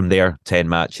from their 10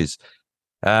 matches.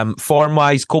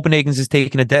 Form-wise, Copenhagen's has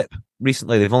taken a dip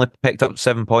recently. They've only picked up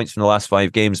 7 points from the last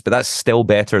 5 games, but that's still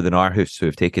better than Aarhus, who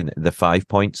have taken the 5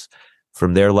 points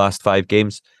from their last 5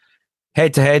 games.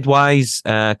 Head-to-head wise,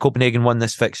 Copenhagen won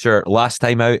this fixture last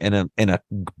time out in a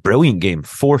brilliant game,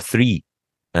 4-3,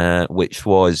 which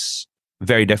was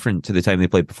very different to the time they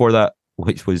played before that,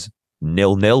 which was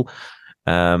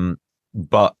 0-0.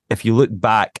 But if you look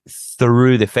back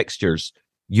through the fixtures,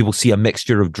 you will see a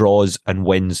mixture of draws and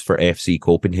wins for FC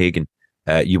Copenhagen.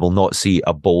 You will not see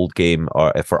a bold game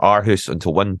for Aarhus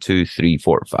until 1, 2, 3,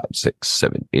 4, 5, 6,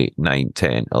 7, 8, 9,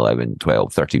 10, 11,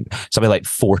 12, 13. Something like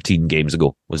 14 games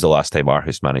ago was the last time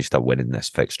Aarhus managed to win in this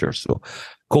fixture. So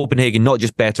Copenhagen, not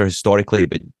just better historically,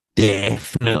 but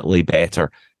definitely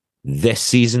better this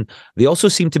season. They also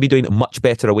seem to be doing much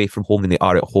better away from home than they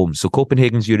are at home. So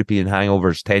Copenhagen's European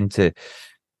hangovers tend to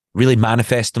really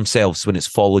manifest themselves when it's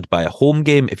followed by a home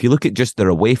game. If you look at just their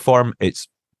away form, it's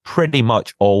pretty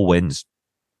much all wins.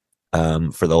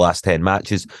 For the last 10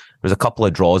 matches. There's a couple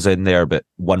of draws in there, but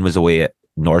one was away at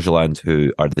Nordsjælland,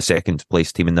 who are the second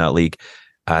place team in that league,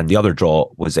 and the other draw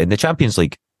was in the Champions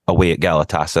League away at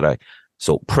Galatasaray.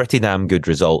 So pretty damn good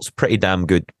results, pretty damn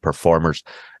good performers.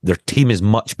 Their team is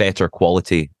much better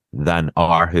quality than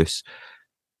Aarhus.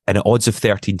 and at odds of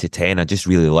 13-10, I just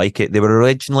really like it. They were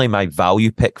originally my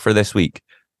value pick for this week,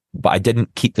 but I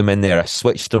didn't keep them in there. I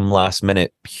switched them last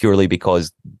minute purely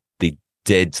because they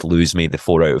did lose me the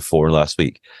 4 out of 4 last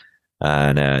week,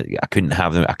 and I couldn't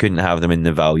have them. I couldn't have them in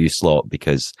the value slot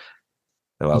because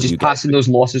just passing those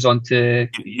losses on to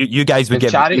you guys would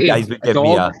give charity, you guys would give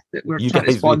me a that we're trying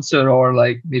to sponsor, or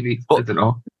like maybe I don't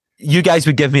know. You guys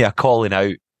would give me a calling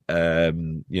out.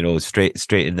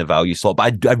 Straight in the value slot.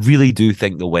 But I really do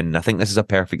think they'll win. I think this is a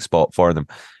perfect spot for them.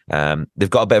 They've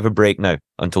got a bit of a break now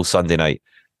until Sunday night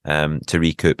to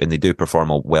recoup, and they do perform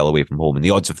well away from home. And the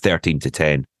odds of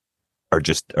 13-10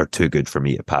 are too good for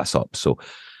me to pass up. So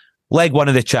leg one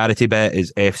of the charity bet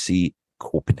is FC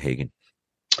Copenhagen.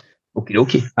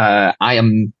 Okay. I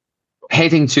am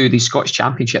heading to the Scottish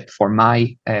Championship for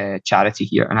my charity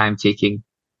here, and I'm taking.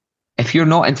 If you're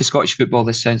not into Scottish football,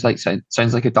 this sounds like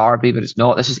a derby, but it's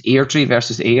not. This is Airdrie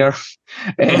versus Ayr,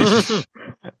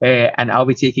 and I'll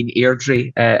be taking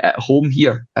Airdrie at home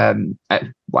here at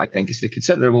what I think is the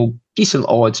considerable, decent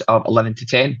odds of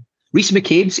 11-10. Reece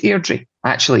McCabe's Airdrie,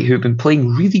 actually, who've been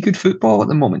playing really good football at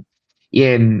the moment.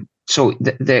 So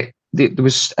there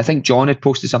was, I think John had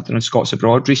posted something on Scots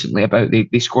Abroad recently about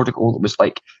they scored a goal that was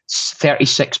like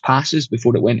 36 passes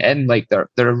before it went in. Like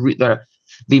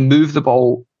they move the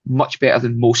ball much better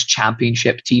than most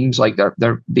championship teams. Like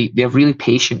they have really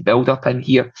patient build up in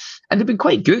here, and they've been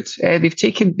quite good. They've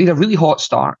had a really hot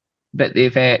start, but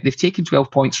they've taken 12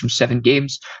 points from 7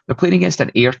 games. They're playing against an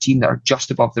Ayr team that are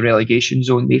just above the relegation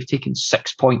zone. They've taken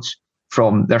 6 points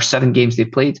from their 7 games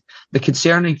they've played. The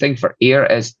concerning thing for Ayr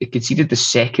is they conceded the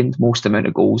second most amount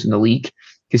of goals in the league.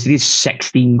 Conceded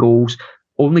 16 goals.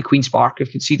 Only Queen's Park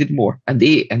have conceded more, and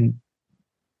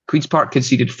Queen's Park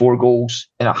conceded 4 goals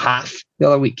in a half the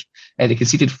other week. They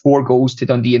conceded 4 goals to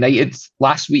Dundee United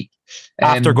last week.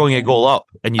 After going a goal up,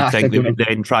 and you'd think they would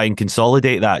then try and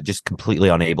consolidate that, just completely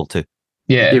unable to.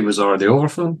 Yeah. It was already over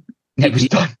for them. It was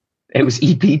done. It was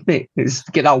EP, mate.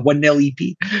 Get that 1-0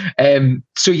 EP.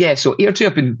 So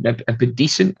Airdrie have been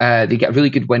decent. They get a really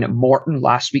good win at Morton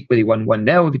last week where they won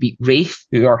 1-0. They beat Raith,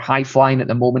 who are high flying at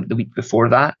the moment, the week before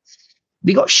that.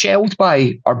 They got shelled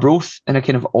by Arbroath in a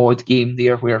kind of odd game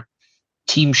there where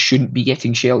teams shouldn't be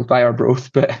getting shelled by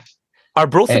Arbroath, but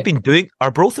Arbroath have been doing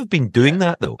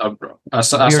that though.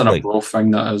 That's an Arbroath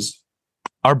thing, that is.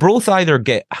 Arbroath either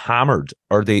get hammered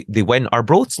or they win.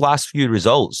 Arbroath's last few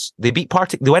results, they beat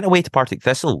Partick. They went away to Partick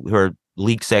Thistle, who are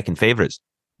league second favourites,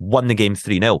 won the game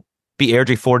 3-0, beat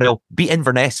Airdrie 4-0, beat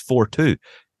Inverness 4-2.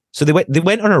 So they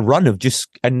went on a run of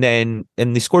and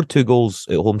they scored 2 goals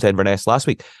at home to Inverness last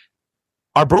week.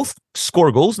 Arbroath score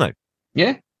goals now.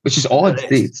 Yeah, which is odd.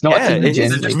 It's not a thing.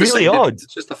 It's really odd.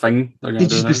 It's just a thing. They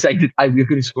just decided, we're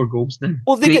going to score goals now.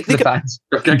 Well, they get fans.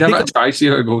 Give it a try, see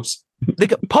how it goes. They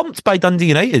got pumped by Dundee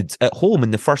United at home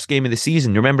in the first game of the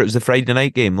season. You remember it was the Friday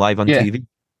night game live on TV.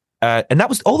 And that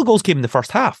was all the goals came in the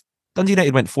first half. Dundee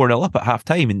United went 4-0 up at half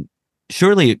time. And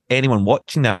surely anyone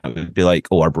watching that would be like,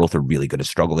 Arbroath are really going to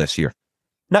struggle this year.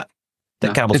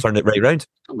 Campbell's turned it right round.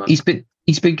 He's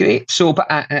been great. So, but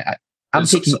I'm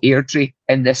taking Airdrie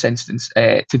in this instance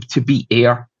to beat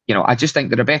Ayr. I just think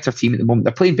they're a better team at the moment.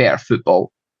 They're playing better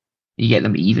football. You get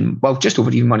them just over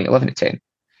even money, 11-10.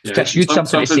 Yeah, Chris, you had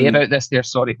something to say about this there.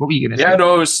 Sorry, what were you going to say? Yeah,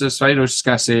 no, it's fine. I was just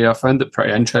going to say I found it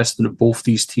pretty interesting that both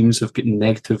these teams have got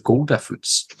negative goal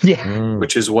difference. Yeah.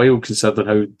 Which is wild considering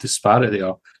how disparate they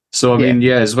are. So, I mean,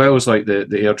 as well as like the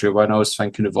Airdrie one, I was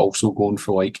thinking of also going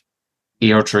for like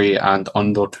Airdrie and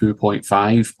under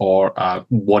 2.5 or a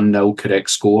 1-0 correct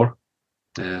score.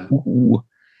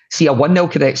 See, a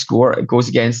 1-0 correct score, it goes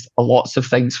against lots of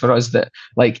things for us that,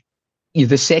 like,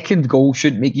 the second goal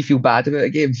shouldn't make you feel bad about a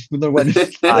game when they're winning.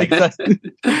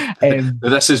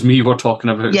 This is me we're talking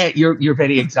about. Yeah, you're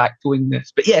very exact doing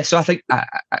this. But yeah, so I think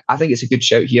it's a good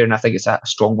shout here, and I think it's a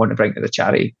strong one to bring to the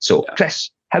charity. So,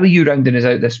 Chris, how are you rounding us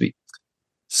out this week?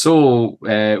 So,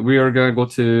 we are going to go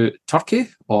to Turkey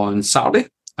on Saturday,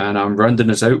 and I'm rounding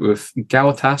us out with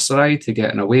Galatasaray to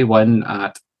get an away win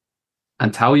at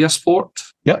Antalya Sport.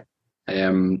 Yep.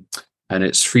 And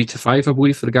it's 3-5, I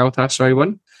believe, for the Galatasaray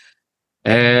win.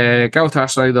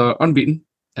 Galatasaray, they're unbeaten,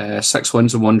 6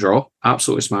 wins and 1 draw,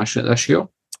 absolutely smashing it this year.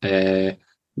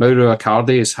 Mauro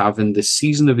Icardi is having the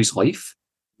season of his life.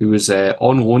 He was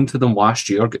on loan to them last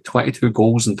year, got 22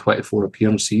 goals in 24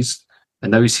 appearances,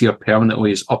 and now he's here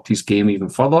permanently. He's upped his game even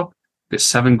further, got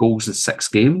 7 goals in 6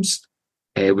 games,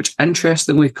 which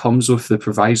interestingly comes with the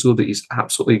proviso that he's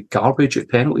absolutely garbage at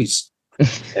penalties.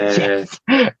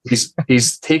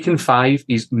 He's taken 5,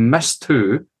 he's missed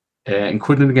 2,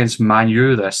 including against Man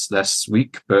U this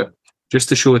week, but just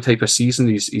to show the type of season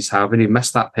he's having, he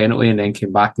missed that penalty and then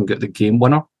came back and got the game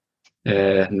winner.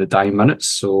 in the dying minutes.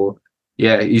 So,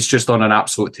 yeah, he's just on an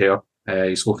absolute tear.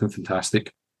 He's looking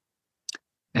fantastic.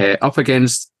 Up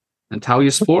against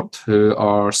Antalya Sport, who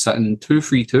are sitting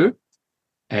 2-3-2.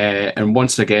 And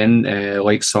once again,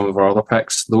 like some of our other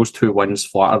picks, those 2 wins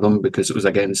flatter them because it was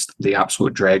against the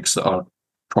absolute dregs that are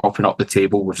propping up the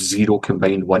table with 0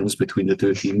 combined wins between the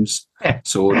 2 teams.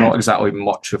 So not exactly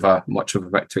much of a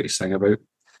victory to sing about.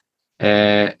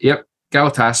 Yep,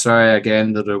 Galatasaray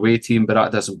again, they're the away team, but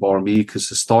that doesn't bother me because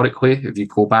historically, if you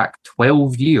go back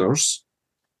 12 years,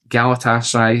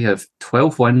 Galatasaray have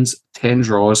 12 wins, 10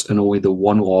 draws, and only the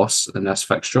 1 loss in this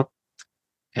fixture.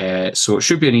 So it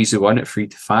should be an easy one at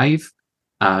 3-5.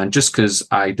 And just because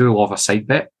I do love a side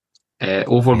bet,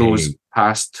 over those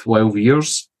past 12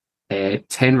 years,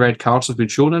 10 red cards have been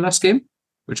shown in this game,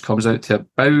 which comes out to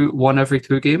about 1 every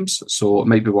 2 games. So it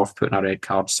might be worth putting a red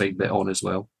card side bet on as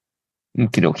well.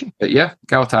 Okay. But yeah,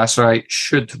 Galatasaray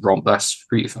should romp this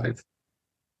 3-5.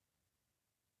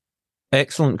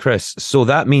 Excellent, Chris. So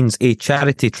that means a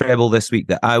charity treble this week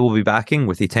that I will be backing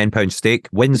with a £10 stake.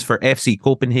 Wins for FC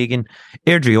Copenhagen,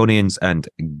 Airdrie and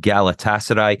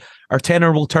Galatasaray. Our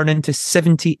tenner will turn into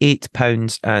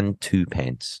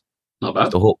 £78.02. Not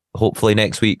bad. So hopefully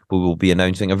next week we will be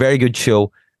announcing a very good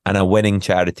show and a winning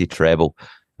charity treble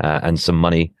and some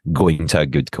money going to a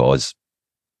good cause.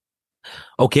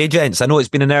 Okay, gents, I know it's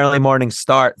been an early morning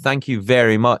start. Thank you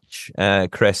very much,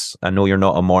 Chris. I know you're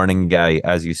not a morning guy,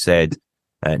 as you said.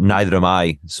 Neither am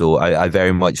I. So I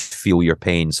very much feel your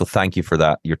pain. So thank you for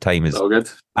that. Your time is,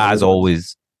 as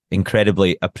always,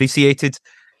 incredibly appreciated.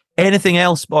 Anything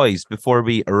else, boys, before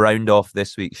we round off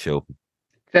this week's show?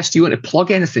 Chris, do you want to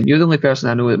plug anything? You're the only person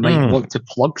I know that might want to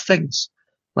plug things.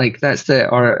 Like that's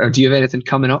or do you have anything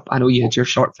coming up? I know you had your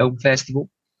short film festival.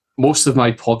 Most of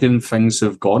my plugging things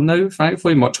have gone now,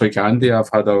 thankfully. Much like Andy,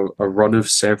 I've had a run of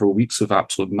several weeks of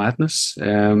absolute madness.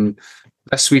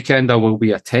 This weekend, I will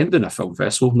be attending a film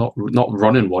festival, not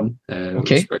running one.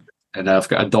 Okay. And I've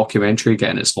got a documentary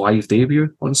getting its live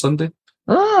debut on Sunday.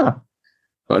 But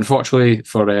unfortunately,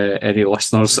 for any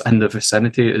listeners in the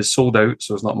vicinity, it is sold out,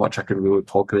 so there's not much I can really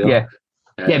talk there. Yeah.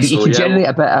 But you can generate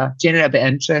a bit of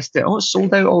interest. Oh, it's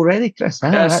sold out already, Chris.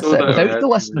 That's it, without the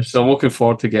listeners. So I'm looking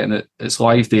forward to getting its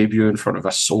live debut in front of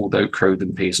a sold out crowd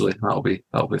in Paisley. That'll be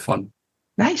fun.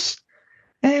 Nice.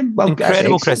 Well,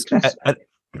 incredible, Chris.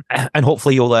 And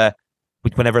hopefully you'll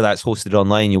whenever that's hosted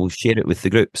online, you will share it with the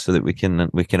group so that we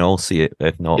can all see it.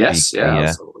 If not,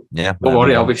 absolutely. Yeah. Don't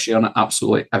worry, I'll be sharing it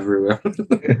absolutely everywhere.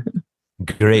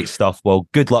 Great stuff. Well,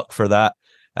 good luck for that.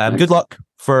 Good luck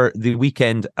for the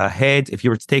weekend ahead. If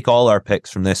you were to take all our picks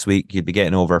from this week, you'd be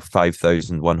getting over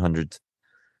 5,100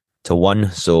 to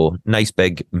 1. So nice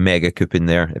big mega coup in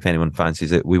there. If anyone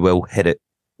fancies it, we will hit it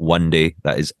one day.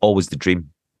 That is always the dream.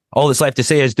 All that's left to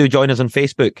say is do join us on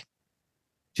Facebook.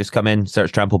 Just come in,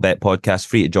 search Trample Bet Podcast,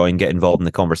 free to join, get involved in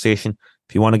the conversation.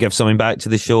 If you want to give something back to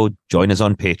the show, join us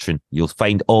on Patreon. You'll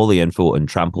find all the info on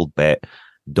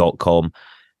trampledbet.com.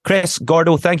 Chris,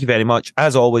 Gordo, thank you very much.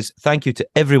 As always, thank you to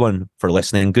everyone for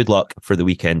listening. Good luck for the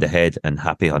weekend ahead and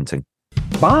happy hunting.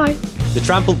 Bye. The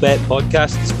Trampled Bet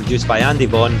podcast is produced by Andy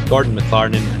Vaughan, Gordon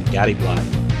McLarnon and Gary Black,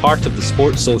 part of the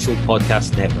Sports Social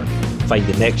Podcast Network. Find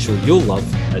the next show you'll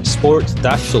love at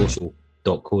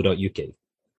sport-social.co.uk.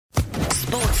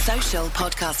 Sports Social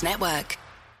Podcast Network.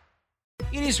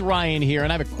 It is Ryan here,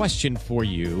 and I have a question for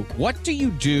you. What do you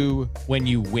do when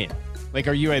you win? Like,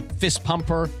 are you a fist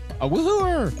pumper, a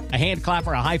woohooer, a hand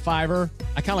clapper, a high fiver?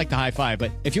 I kind of like the high five,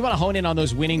 but if you want to hone in on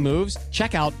those winning moves,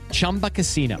 check out Chumba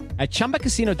Casino. At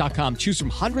ChumbaCasino.com, choose from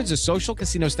hundreds of social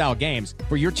casino-style games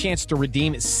for your chance to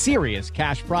redeem serious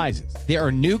cash prizes. There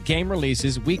are new game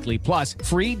releases weekly, plus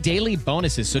free daily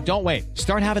bonuses, so don't wait.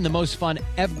 Start having the most fun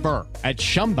ever at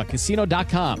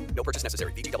ChumbaCasino.com. No purchase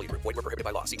necessary. VGW. Void where prohibited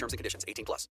by law. See terms and conditions.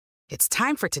 18+. It's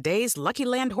time for today's Lucky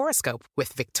Land horoscope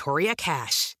with Victoria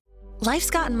Cash.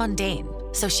 Life's gotten mundane,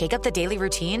 so shake up the daily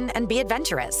routine and be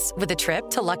adventurous with a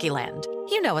trip to Lucky Land.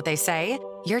 You know what they say,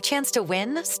 your chance to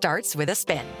win starts with a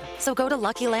spin. So go to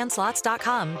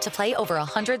LuckyLandSlots.com to play over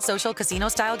 100 social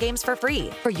casino-style games for free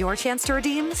for your chance to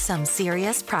redeem some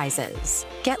serious prizes.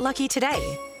 Get lucky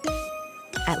today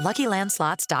at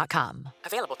LuckyLandSlots.com.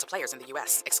 Available to players in the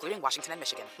U.S., excluding Washington and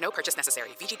Michigan. No purchase necessary.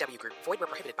 VGW Group. Void where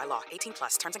prohibited by law.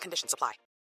 18+. Terms and conditions apply.